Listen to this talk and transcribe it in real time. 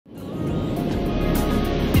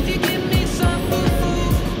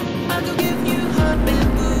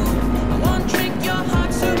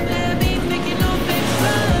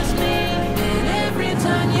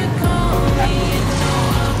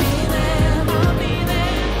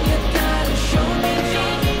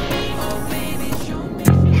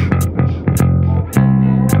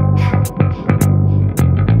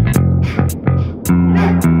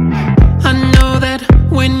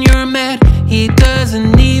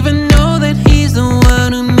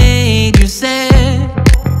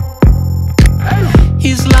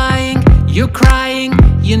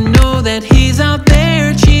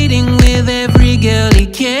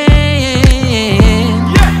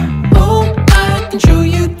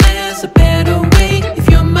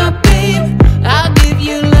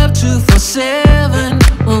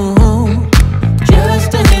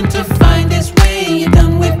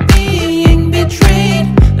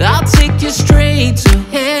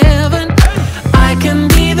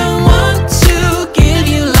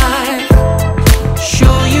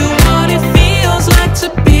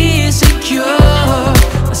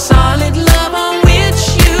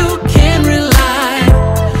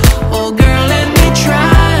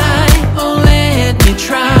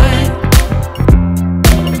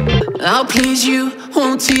please you,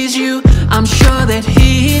 won't tease you. I'm sure that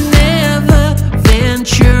he never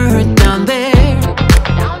ventured down there.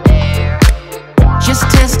 Just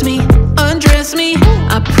test me, undress me.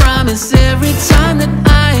 I promise every time that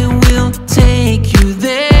I will take you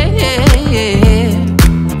there.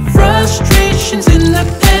 Frustrations in the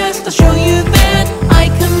past, I'll show you that I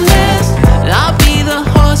can last. I'll be the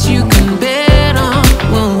horse you can bet on.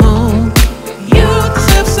 Whoa. You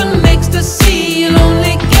deserve some ecstasy, you'll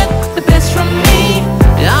only get the best from me.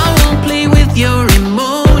 I won't play with your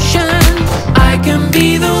emotions. I can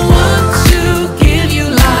be the one to give you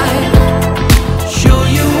life, show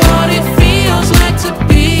you what it feels like to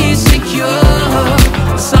be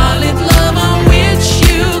secure. Solid love on which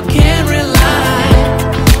you can rely.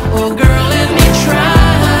 Oh girl, let me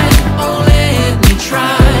try, oh let me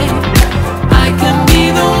try. I can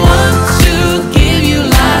be the one to give you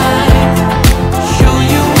life, show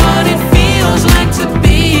you what it feels like to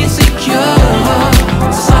be secure.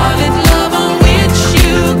 Solid love on which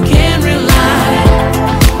you can rely.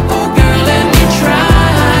 Oh girl, let me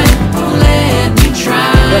try, oh let me try.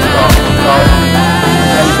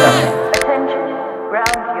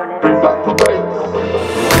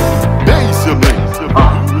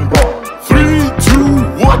 Three, two,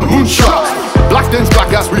 one, moonshot. Black dance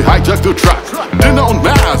black as we hijack the track. Dinner on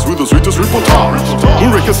mass with the sweetest reportage.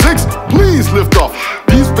 Moonraker 6, please lift off.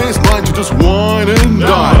 These bass lines you just wine and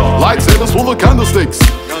dine. Lightsabers full of candlesticks,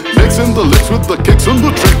 mixing the lips with the kicks and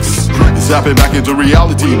the tricks. Zapping back into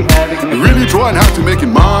reality. Really trying hard to make it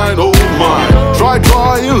mine, oh mine. Try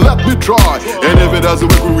and let me try. And if it doesn't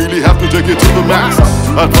work, we really have to take it to the max.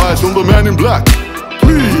 Advice from the man in black,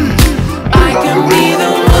 please. I can be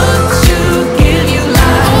the one